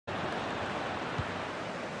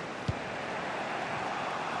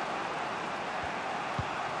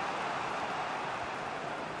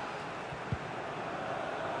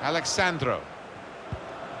Alexandro.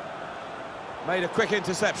 Made a quick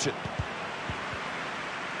interception.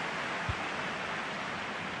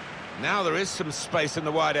 Now there is some space in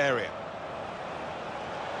the wide area.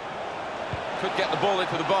 Could get the ball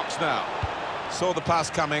into the box now. Saw the pass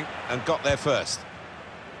coming and got there first.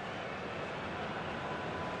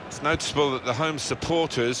 It's noticeable that the home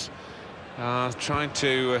supporters are trying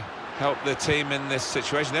to help their team in this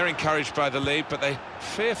situation. They're encouraged by the lead, but they're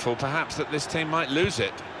fearful perhaps that this team might lose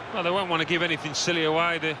it. Well, they won't want to give anything silly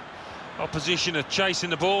away. The opposition are chasing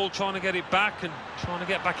the ball, trying to get it back and trying to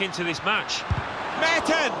get back into this match.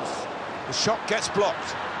 Mertens! The shot gets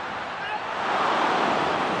blocked.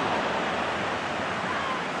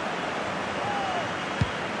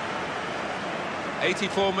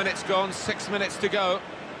 "84 minutes gone, 6 minutes to go."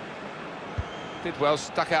 Did well,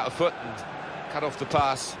 stuck out a foot and cut off the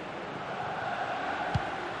pass.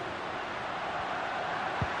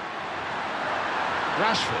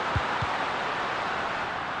 Rashford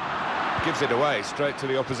gives it away straight to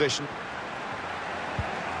the opposition.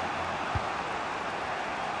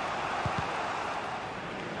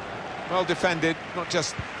 Well defended, not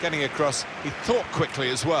just getting across, he thought quickly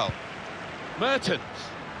as well. Mertens.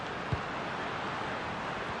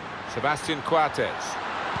 Sebastian Coates.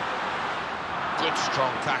 Good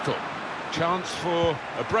strong tackle. Chance for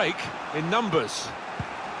a break in numbers.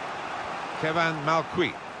 Kevin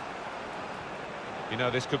Malcuit. You know,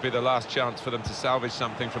 this could be the last chance for them to salvage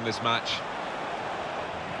something from this match.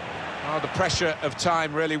 Oh, the pressure of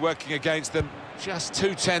time really working against them. Just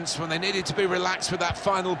too tense when they needed to be relaxed with that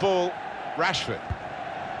final ball. Rashford.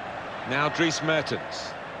 Now Dries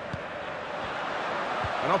Mertens.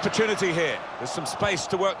 An opportunity here. There's some space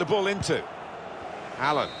to work the ball into.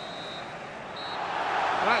 Allen.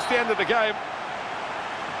 And that's the end of the game.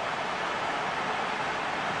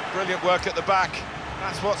 Brilliant work at the back.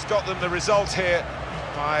 That's what's got them the result here,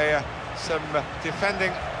 by some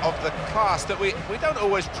defending of the class that we don't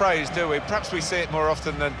always praise, do we? Perhaps we see it more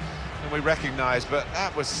often than we recognise, but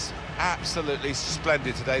that was absolutely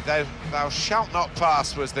splendid today. Thou shalt not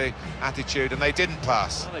pass was the attitude, and they didn't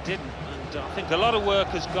pass. Well, they didn't, and I think a lot of work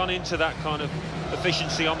has gone into that kind of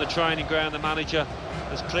efficiency on the training ground. The manager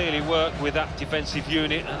has clearly worked with that defensive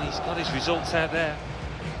unit, and he's got his results out there.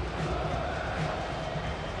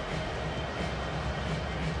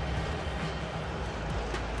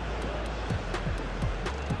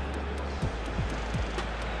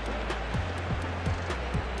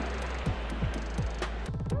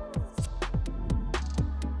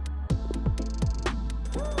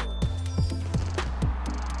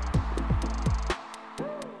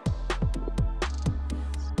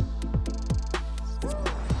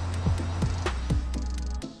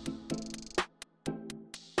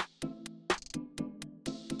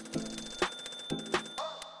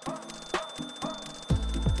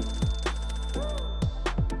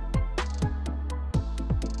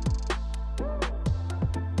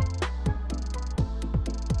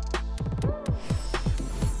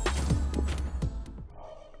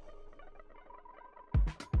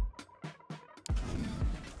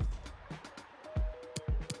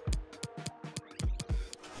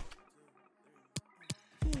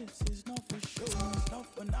 This is not for sure, it's not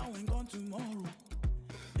for now and gone tomorrow.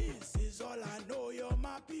 This is all I know, you're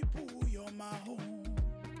my people, you're my home.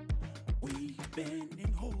 We've been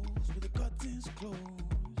in holes with the curtains closed.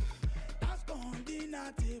 That's gone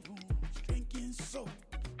dinner tables, drinking soap.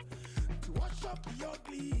 To wash up the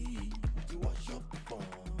ugly, to wash up the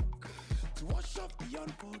funk, to wash up the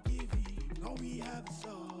unforgiving, all we have is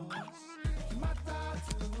us. You matter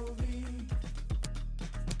to me.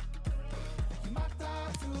 You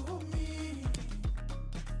matter to me.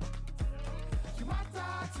 You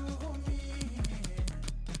matter to me.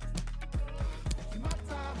 You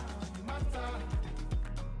matter, you matter.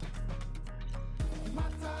 You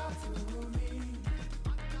matter to me.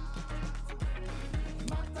 You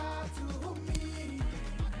matter to me.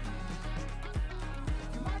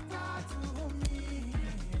 You matter to me.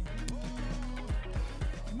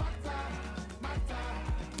 You matter, matter.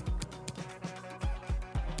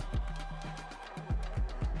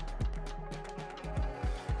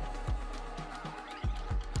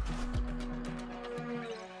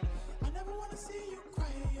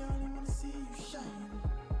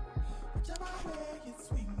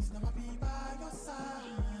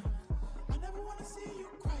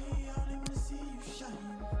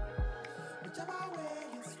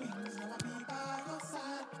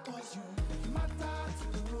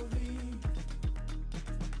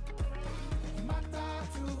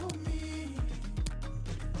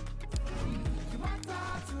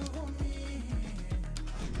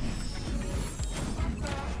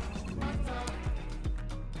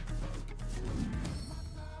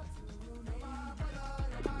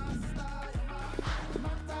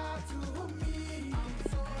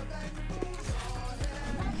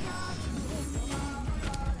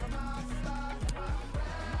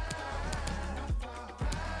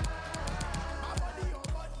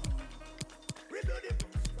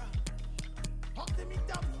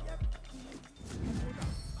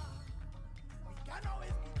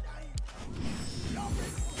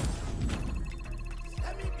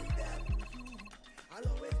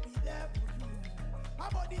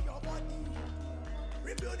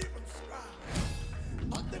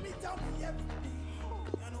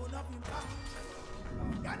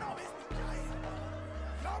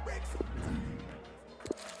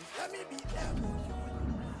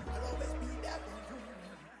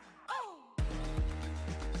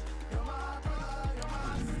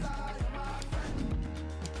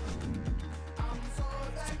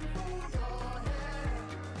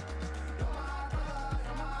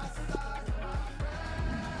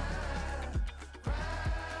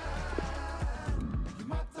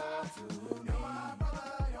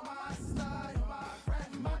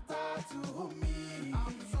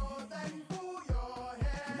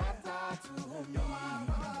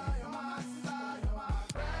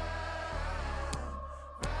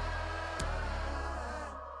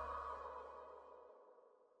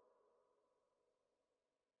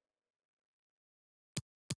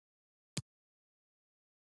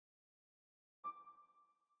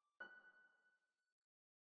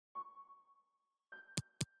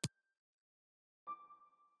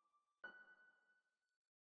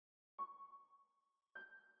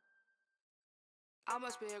 I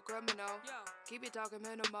must be a criminal. Keep it talking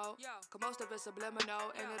minimal. Cause most of it's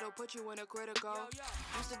subliminal, and it'll put you in a critical.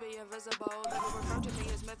 Used to be invisible, never refer to me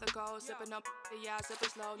as mythical. Sipping up, yeah, I sip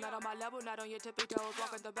it slow. Not on my level, not on your tippy toes.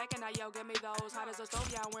 Walking the back and I yell, give me those. Hot as a stove,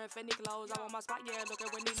 yeah, I'm wearing Fendi clothes. I want my spot, yeah, look at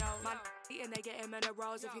Wendy knows. My eating, they getting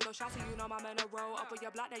minerals. If you throw shots, you know my mineral. Up on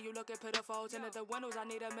your block, now you looking pitiful. Tinted the windows, I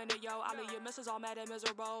need a minute, yo. All of your misses all mad and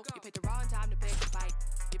miserable. You picked the wrong time to pick a fight.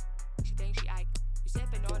 She thinks she Ike. You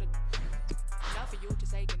sipping on it. Enough for you to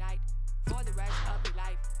say goodnight for the rest of your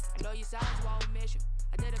life. I know your sons won't miss you.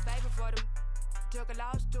 I did a favor for them. Took a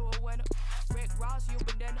loss to a winner. Rick Ross, you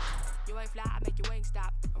been dinner. You ain't fly, I make your wings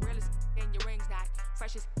stop. I'm real as and your rings not.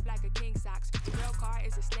 Fresh as like a king socks. The real car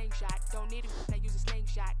is a slingshot. Don't need it, they use a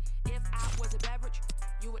slingshot. If I was a beverage,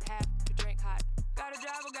 you would have to drink hot. Got a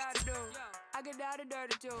job I gotta do. I get down and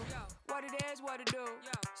dirty too. What it is, what it do.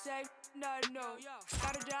 Say nothing new.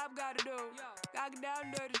 Got a job, gotta do. I get down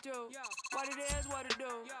and dirty too. What it is, what it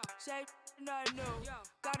do. Say nothing new.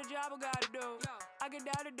 Got a job, I gotta do. I get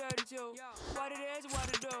down and dirty too. What it is, what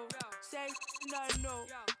it do. Say nothing new.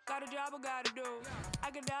 Got a job, I gotta do.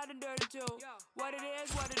 I get down and dirty too. What it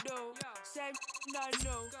is, what it do. Say nothing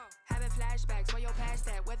new. Having flashbacks, where your past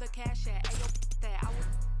at, where the cash at, ayo that. I was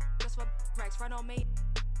just for racks, front on me.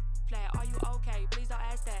 Flat, are you okay? Please don't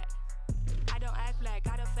ask that. I don't act black,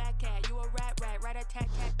 got a fat cat. You a rat,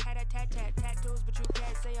 tat-a-tat-tat, tattoos, but you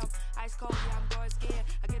can't see them. Ice cold, yeah, I'm going scared.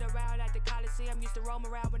 I get around like the Coliseum, used to roam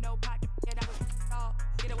around with no pot. Yeah, that was all.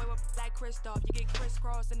 Get away with like Christoph. You get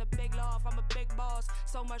crisscrossed in the big loft. I'm a big boss.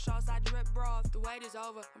 So much sauce, I drip broth. The wait is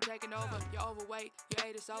over, I'm taking over. You're overweight, you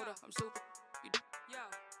ate a soda. I'm super.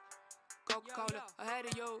 Coca-Cola, ahead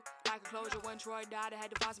of you, like a closure. When Troy died, I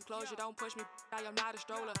had to find some closure. Don't push me, I am not a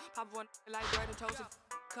stroller. Pop one like bread and toast.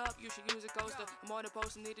 Cup, you should use a coaster. I'm on the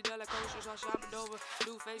post and need a dollar coaster, so I shop it over.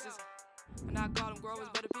 New faces, and I call them growers,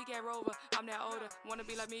 but a PK rover. I'm that older, wanna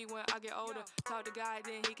be like me when I get older. Talk to God,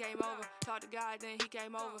 then he came over. Talk to God, then he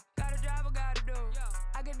came over. Got a job, I gotta do.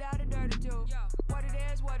 I get down and dirty too. What it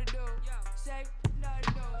is, what it do. Say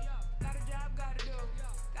nothing new. Got a job, gotta do.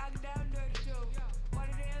 I get down and dirty too. What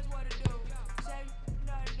it is, what it do. Say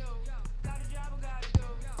nothing new. Got a job, I gotta do.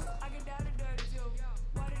 I get down and dirty too.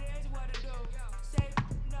 What it is, what it do. Say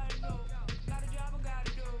nothing new. Got a job, I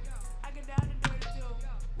gotta do. I get down and dirty too.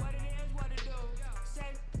 What it is, what it do. Say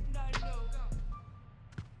nothing new.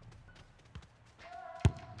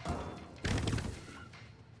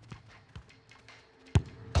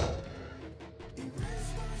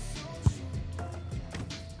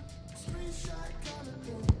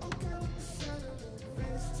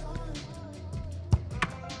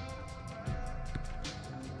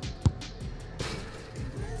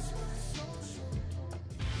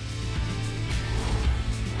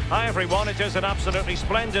 Hi everyone, it is an absolutely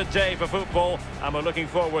splendid day for football and we're looking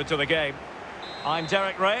forward to the game. I'm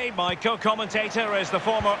Derek Ray, my co-commentator is the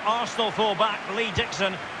former Arsenal fullback Lee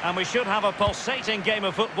Dixon, and we should have a pulsating game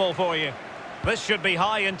of football for you. This should be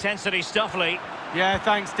high intensity stuff, Lee. Yeah,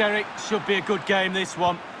 thanks Derek, should be a good game this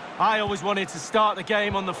one. I always wanted to start the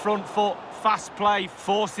game on the front foot, fast play,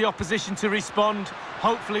 force the opposition to respond.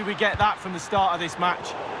 Hopefully we get that from the start of this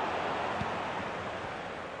match.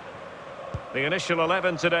 The initial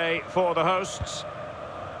 11 today for the hosts.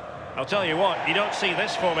 I'll tell you what, you don't see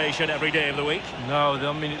this formation every day of the week. No,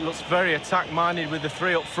 I mean, it looks very attack-minded with the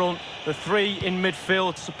three up front, the three in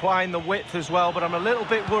midfield supplying the width as well, but I'm a little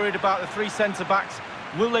bit worried about the three centre-backs.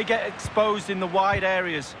 Will they get exposed in the wide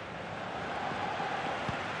areas?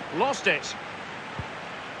 Lost it.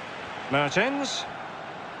 Mertens.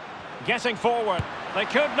 Getting forward. They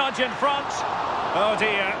could nudge in front. Oh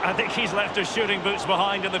dear, I think he's left his shooting boots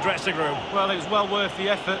behind in the dressing room. Well, it was well worth the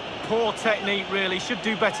effort. Poor technique, really. Should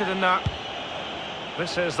do better than that.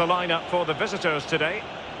 This is the lineup for the visitors today.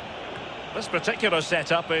 This particular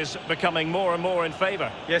setup is becoming more and more in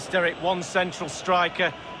favour. Yes, Derek, one central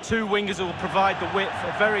striker, two wingers who will provide the width,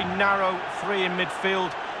 a very narrow three in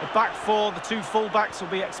midfield. The back four, the two full-backs will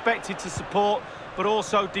be expected to support, but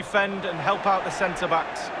also defend and help out the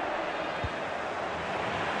centre-backs.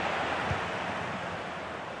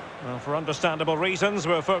 Well, for understandable reasons,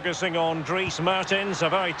 we're focusing on Dries Mertens, a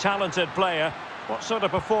very talented player. What sort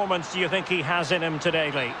of performance do you think he has in him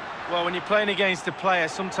today, Lee? Well, when you're playing against a player,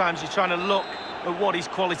 sometimes you're trying to look at what his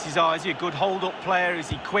qualities are. Is he a good hold-up player? Is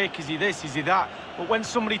he quick? Is he this? Is he that? But when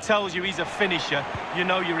somebody tells you he's a finisher, you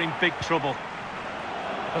know you're in big trouble.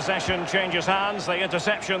 Possession changes hands, the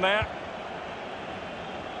interception there.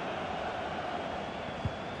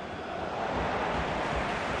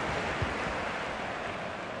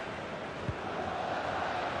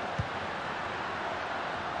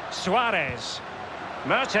 Suarez.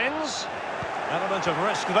 Mertens. Element of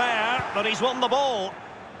risk there, but he's won the ball.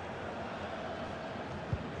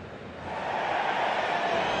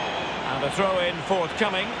 And a throw-in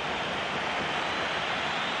forthcoming.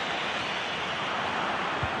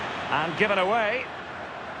 And given away.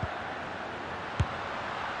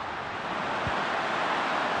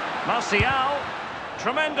 Martial.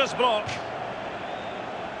 Tremendous block.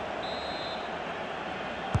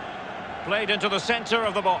 Played into the centre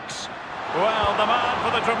of the box. Well, the man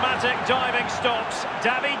for the dramatic diving stops,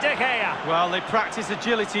 David De Gea. Well, they practice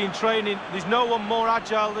agility in training. There's no one more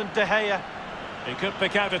agile than De Gea. He could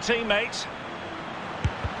pick out a teammate.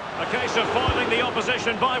 A case of foiling the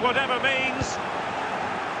opposition by whatever means.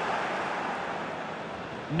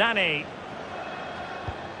 Nani.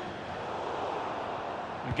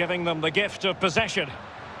 Giving them the gift of possession.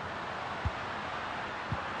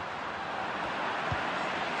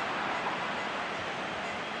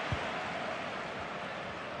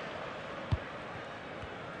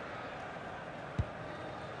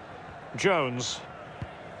 Jones.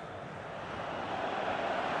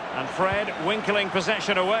 And Fred winkling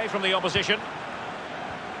possession away from the opposition.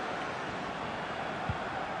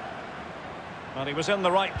 And he was in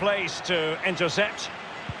the right place to intercept.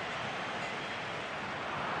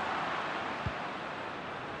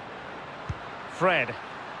 Fred.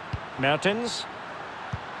 Mertens.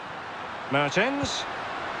 Mertens.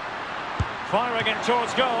 Firing it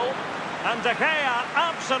towards goal. And De Gea,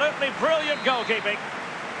 absolutely brilliant goalkeeping.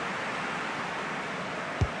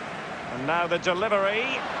 And now the delivery.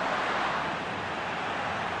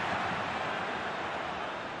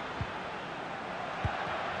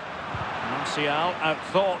 Martial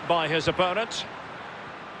outthought by his opponent.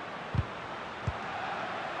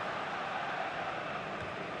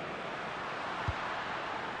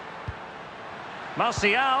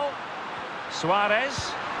 Martial.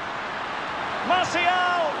 Suarez. Martial!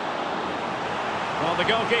 Well, the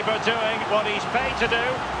goalkeeper doing what he's paid to do.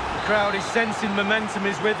 The crowd is sensing momentum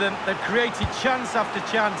is with them. They've created chance after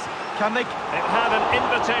chance. Can they? It had an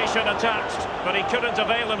invitation attached, but he couldn't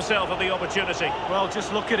avail himself of the opportunity. Well,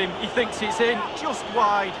 just look at him. He thinks it's in, just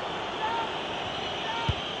wide.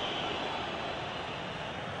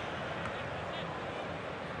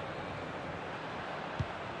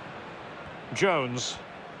 Jones.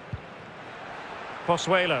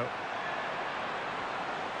 Pozuelo.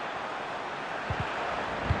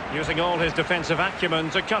 Using all his defensive acumen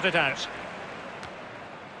to cut it out.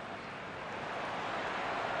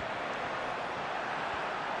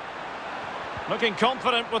 Looking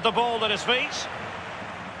confident with the ball at his feet.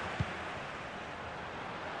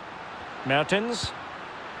 Mertens.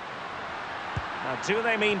 Now, do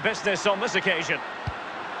they mean business on this occasion?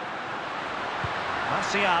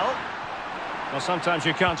 Martial. Well, sometimes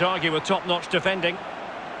you can't argue with top-notch defending.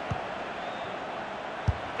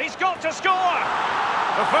 He's got to score!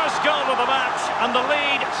 The first goal of the match, and the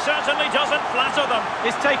lead certainly doesn't flatter them.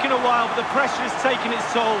 It's taken a while, but the pressure has taken its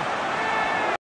toll.